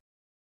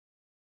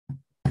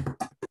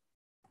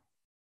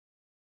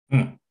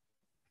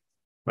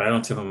 Right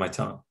on tip of my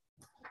tongue.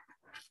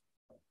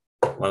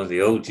 One of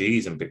the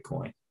OGs in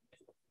Bitcoin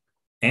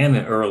and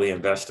an early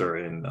investor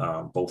in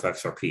both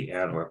XRP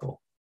and Ripple.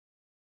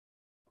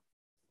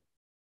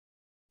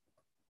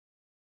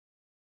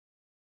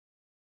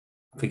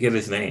 Forget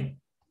his name.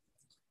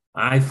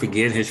 I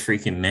forget his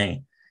freaking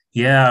name.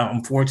 Yeah,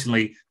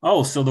 unfortunately.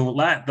 Oh, so the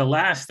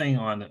last thing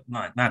on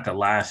not the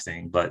last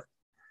thing, but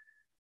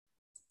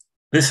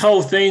this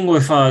whole thing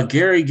with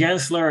Gary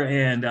Gensler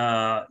and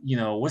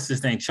what's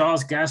his name,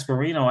 Charles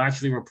Gasparino,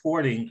 actually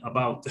reporting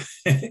about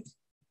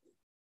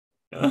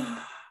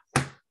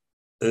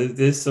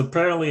there's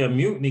apparently a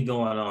mutiny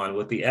going on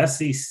with the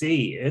SEC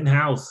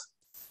in-house.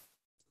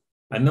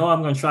 I know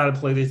I'm going to try to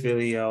play this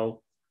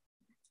video.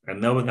 I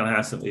know we're going to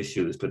have some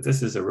issues, but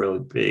this is a really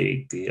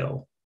big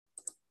deal.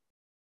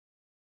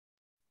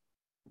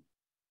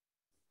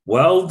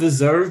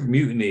 Well-deserved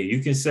mutiny.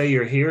 You can say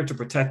you're here to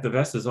protect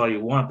investors all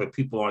you want, but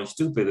people aren't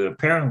stupid. And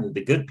apparently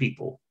the good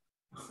people,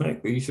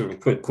 you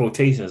should put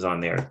quotations on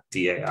there,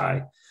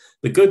 DAI.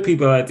 The good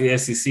people at the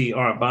SEC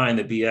aren't buying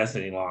the BS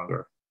any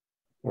longer,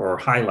 or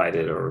highlight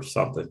it or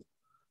something.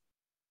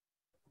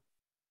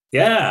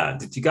 Yeah,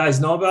 did you guys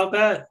know about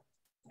that?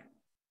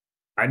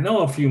 I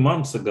know a few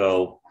months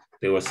ago,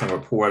 there was some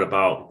report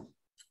about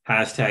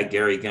hashtag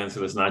Gary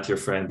Gensler is not your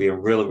friend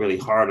being really, really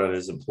hard on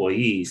his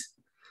employees.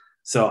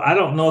 So I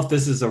don't know if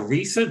this is a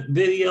recent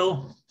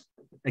video.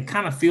 It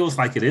kind of feels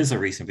like it is a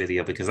recent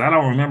video because I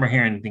don't remember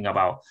hearing anything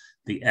about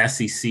the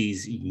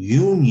SEC's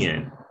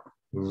union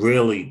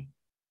really,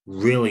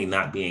 really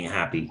not being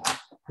happy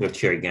with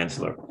Chair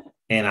Gensler.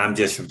 And I'm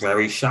just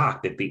very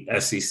shocked that the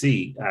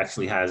SEC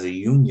actually has a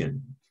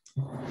union.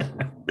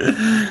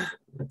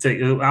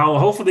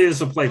 Hopefully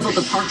there's a place.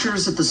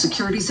 Departures at the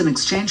Securities and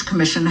Exchange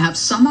Commission have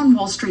some on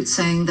Wall Street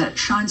saying that it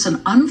shines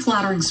an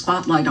unflattering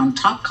spotlight on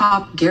top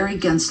cop Gary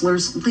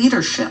Gensler's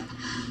leadership.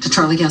 To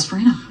Charlie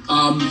Gasparino.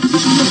 We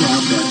should point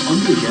out that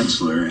under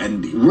Gensler,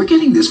 and we're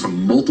getting this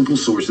from multiple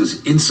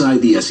sources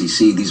inside the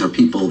SEC. These are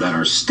people that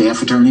are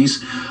staff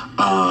attorneys,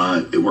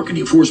 work in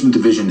the enforcement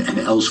division and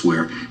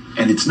elsewhere.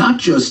 And it's not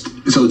just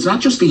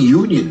the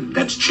union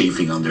that's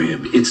chafing under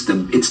him. It's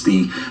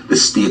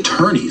the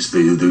attorneys,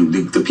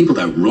 the people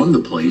that run the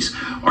place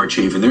are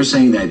chafing. They're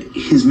saying that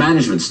his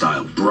management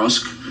style,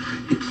 brusque,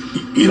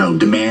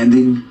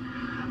 demanding,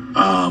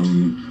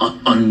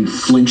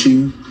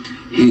 unflinching.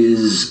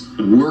 His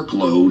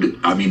workload,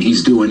 I mean,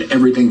 he's doing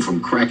everything from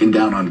cracking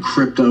down on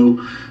crypto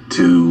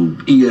to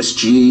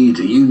ESG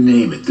to you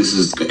name it.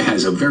 This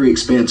has a very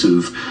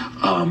expansive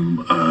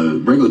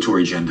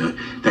regulatory agenda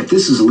that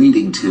this is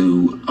leading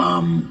to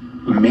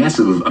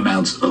massive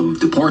amounts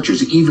of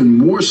departures, even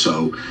more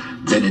so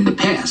than in the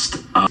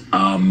past.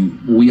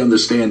 We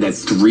understand that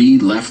 3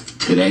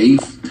 left today.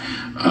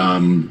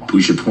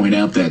 We should point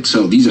out that,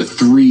 so these are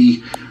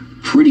 3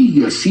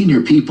 pretty senior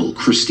people.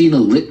 Christina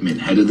Littman,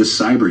 head of the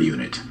cyber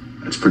unit.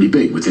 That's pretty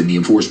big within the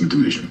enforcement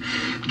division.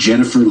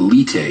 Jennifer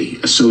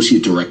Lite,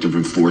 associate director of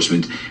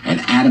enforcement,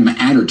 and Adam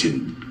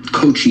Adderton,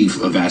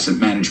 co-chief of asset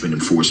management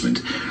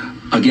enforcement.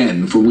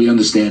 Again, from we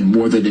understand,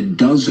 more than a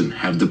dozen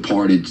have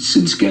departed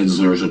since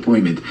Gensler's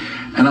appointment.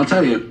 And I'll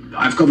tell you,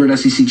 I've covered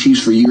SEC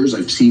chiefs for years.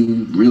 I've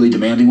seen really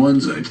demanding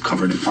ones. I've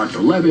covered Arthur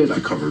Levitt. I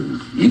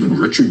covered even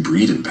Richard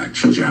Breedenbach.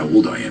 Shows you how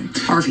old I am.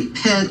 Harvey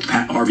Pitt.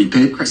 Harvey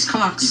Pitt. Chris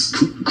Cox.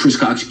 Chris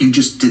Cox. You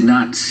just did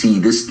not see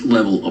this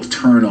level of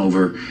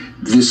turnover,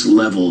 this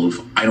level of,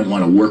 I don't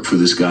want to work for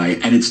this guy.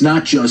 And it's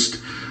not just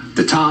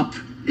the top,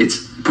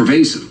 It's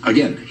pervasive.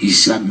 Again,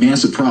 he's got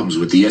massive problems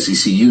with the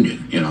SEC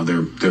union. You know,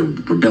 they're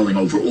rebelling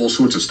over all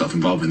sorts of stuff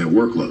involving their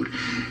workload.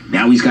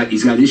 Now he's got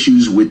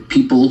issues with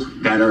people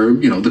that are,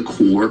 you know, the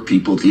core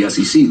people at the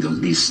SEC,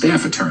 these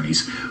staff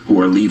attorneys who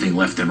are leaving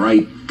left and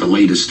right. The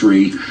latest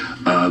three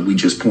we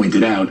just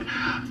pointed out.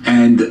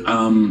 And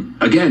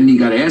again, you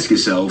got to ask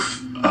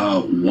yourself,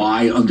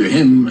 why under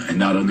him and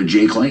not under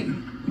Jay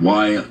Clayton?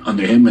 Why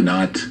under him and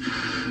not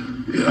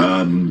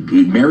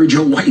Mary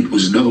Jo White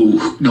was no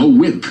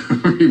wimp.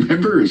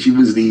 Remember, she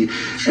was the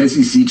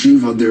SEC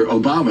chief under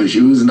Obama. She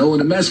was no one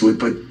to mess with,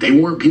 but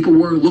people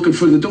weren't looking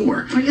for the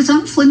door. Is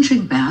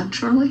unflinching bad,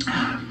 Charlie?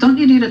 Don't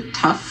you need a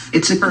tough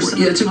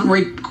person? Yeah, it's a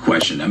great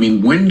question. I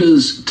mean, when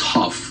does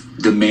tough,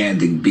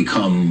 demanding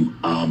become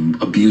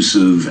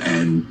abusive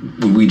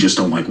and we just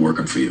don't like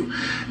working for you?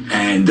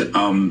 And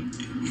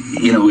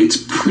you know, it's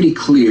pretty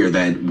clear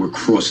that we're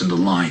crossing the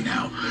line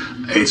now.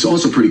 It's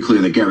also pretty clear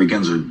that Gary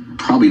Gensler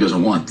probably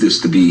doesn't want this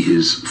to be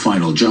his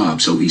final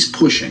job, so he's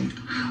pushing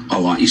a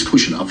lot. He's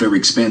pushing a very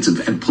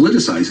expansive and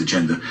politicized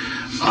agenda.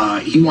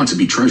 He wants to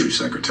be Treasury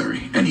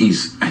Secretary, and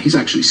he's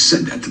actually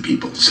said that to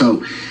people.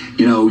 So,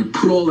 you know, we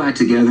put all that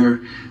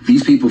together.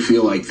 These people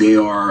feel like they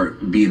are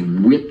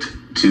being whipped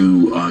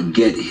to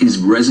get his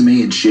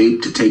resume in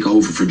shape to take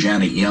over for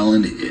Janet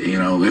Yellen, you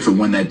know, if and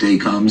when that day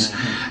comes.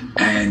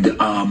 And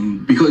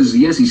because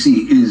the SEC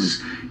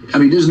is, I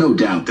mean, there's no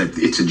doubt that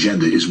its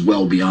agenda is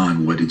well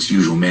beyond what its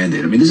usual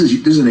mandate. I mean, this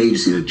is an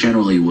agency that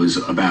generally was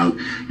about,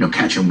 you know,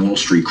 catching Wall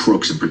Street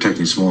crooks and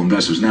protecting small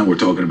investors. Now we're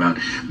talking about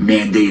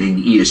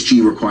mandating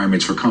ESG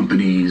requirements for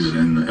companies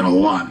and a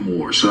lot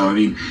more. So, I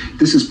mean,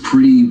 this is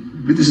pretty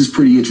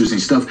interesting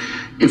stuff.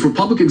 If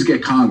Republicans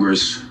get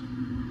Congress,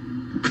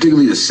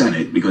 particularly the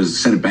Senate, because the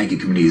Senate Banking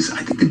Committee is,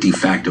 I think, the de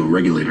facto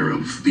regulator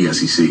of the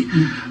SEC.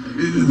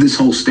 This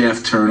whole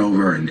staff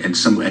turnover and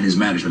his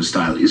management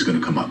style is going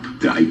to come up.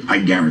 I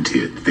guarantee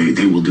it.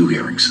 They will do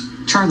hearings.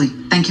 Charlie,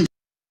 thank you.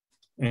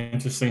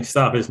 Interesting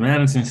stuff. His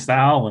management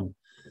style and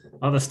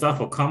other stuff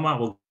will come up.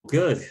 Well,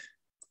 good.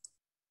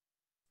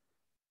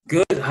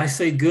 Good. I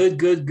say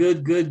good.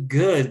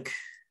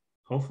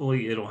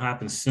 Hopefully it'll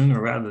happen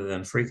sooner rather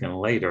than freaking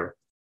later.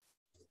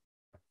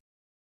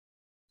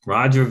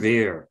 Roger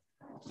Ver.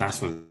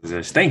 That's what it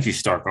is. Thank you,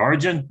 Stark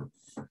Argent.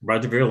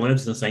 Roger Ver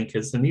lives in St.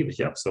 Kitts and Nevis.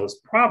 Yep, so it's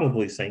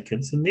probably St.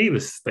 Kitts and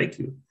Nevis. Thank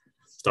you,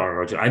 Stark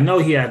Argent. I know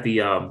he had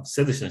the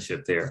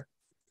citizenship there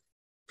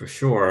for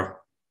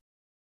sure.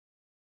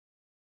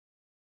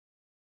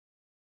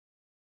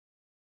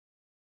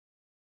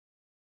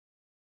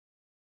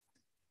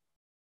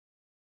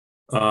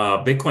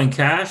 Bitcoin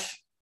Cash.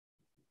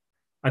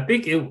 I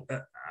think it.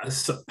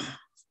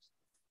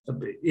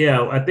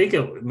 Yeah, I think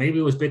maybe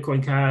it was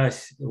Bitcoin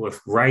Cash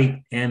with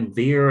Wright and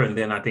Veer, and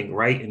then I think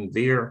Wright and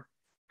Veer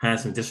had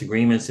some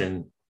disagreements,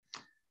 and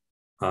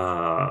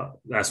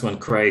that's when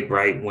Craig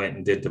Wright went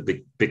and did the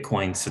big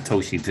Bitcoin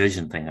Satoshi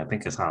Vision thing. I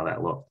think is how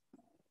that looked.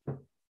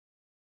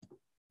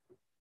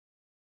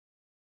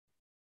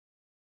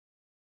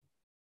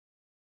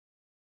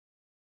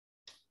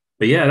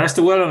 But yeah, that's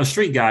the word on the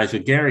street, guys.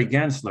 With Gary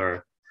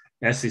Gensler,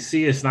 SEC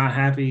is not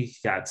happy.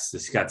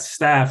 It's got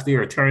staff,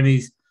 their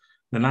attorneys.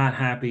 They're not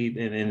happy,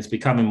 and it's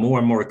becoming more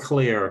and more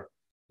clear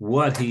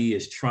what he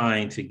is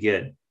trying to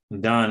get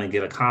done and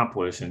get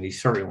accomplished. And he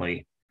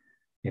certainly,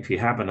 if you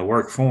happen to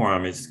work for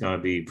him, it's going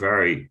to be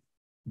very,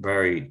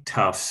 very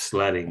tough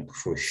sledding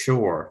for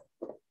sure.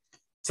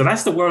 So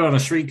that's the word on the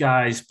street,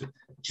 guys.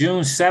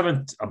 June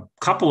 7th, a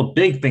couple of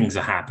big things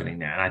are happening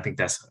there, and I think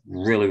that's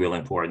really, really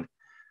important.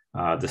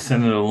 The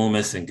Senator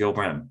Loomis and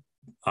Gilbert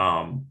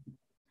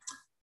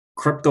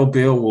crypto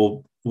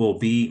bill will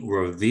be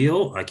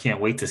revealed. I can't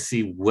wait to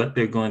see what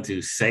they're going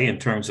to say in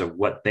terms of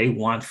what they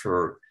want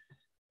for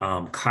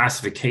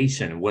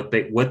classification. What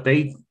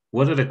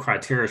are the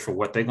criteria for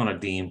what they're going to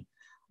deem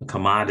a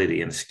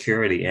commodity and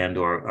security and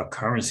or a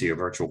currency or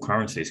virtual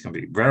currency? It's going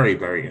to be very,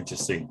 very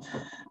interesting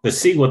to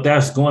see what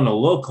that's going to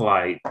look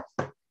like.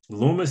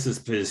 Loomis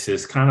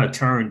is kind of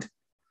turned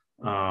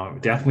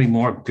definitely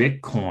more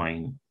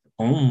Bitcoin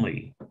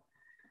only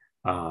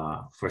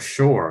for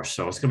sure.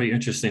 So it's going to be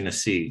interesting to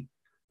see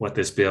what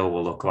this bill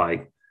will look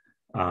like.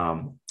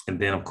 And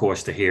then, of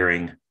course, the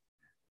hearing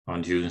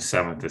on June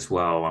 7th as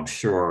well. I'm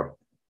sure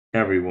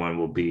everyone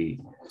will be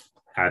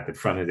at the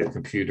front of their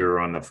computer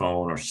or on the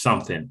phone or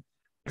something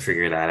to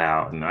figure that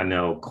out. And I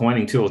know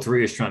Coining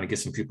 203 is trying to get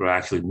some people to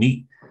actually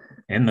meet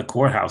in the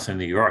courthouse in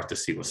New York to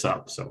see what's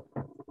up. So,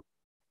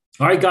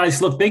 all right, guys,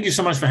 look, thank you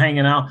so much for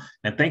hanging out.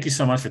 And thank you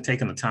so much for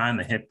taking the time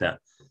to hit the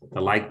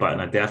like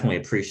button. I definitely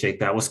appreciate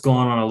that. What's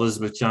going on,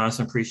 Elizabeth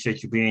Johnson?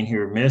 Appreciate you being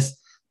here, Miss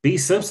B.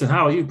 Simpson.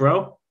 How are you,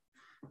 bro?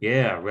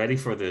 Yeah, ready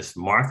for this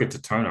market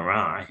to turn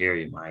around. I hear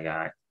you, my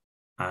guy.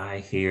 I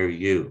hear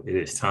you. It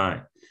is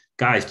time.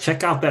 Guys,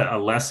 check out that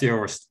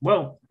Alessio.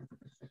 Well,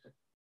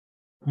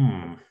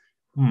 let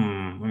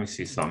me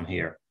see something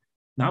here.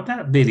 Now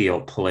that video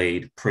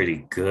played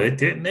pretty good,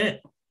 didn't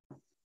it?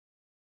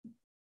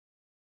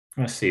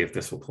 Let's see if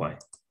this will play.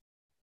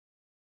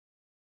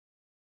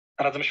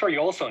 And as I'm sure you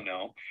also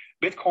know,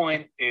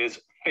 Bitcoin is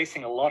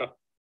facing a lot of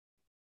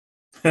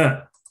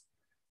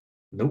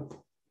Nope.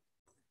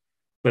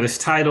 But it's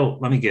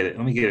titled, let me get it.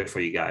 Let me get it for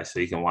you guys so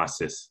you can watch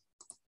this.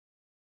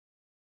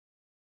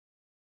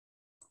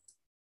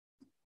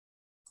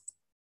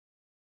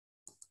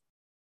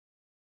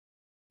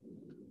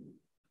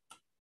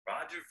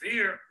 Roger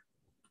Veer.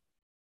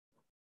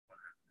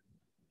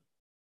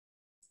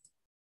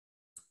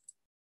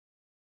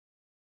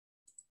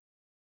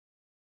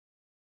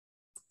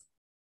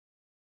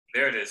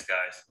 There it is, guys.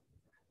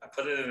 I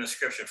put it in the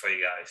description for you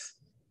guys.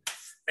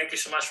 Thank you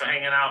so much for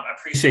hanging out. I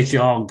appreciate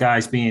you all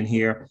guys being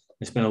here.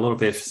 It's been a little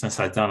bit since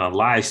I've done a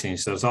live stream,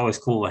 so it's always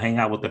cool to hang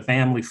out with the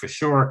family for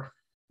sure.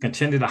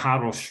 Continue to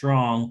hodl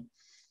strong.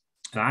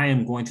 And I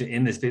am going to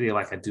end this video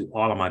like I do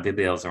all of my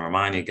videos and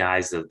remind you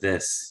guys of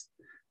this,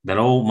 that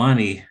old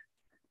money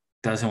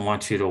doesn't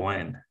want you to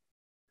win.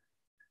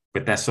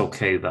 But that's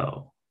okay,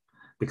 though,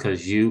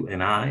 because you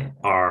and I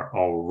are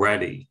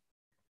already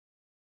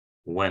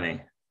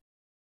winning.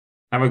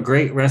 Have a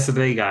great rest of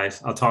the day,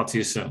 guys. I'll talk to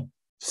you soon.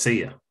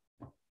 See ya.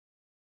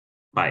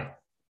 Bye.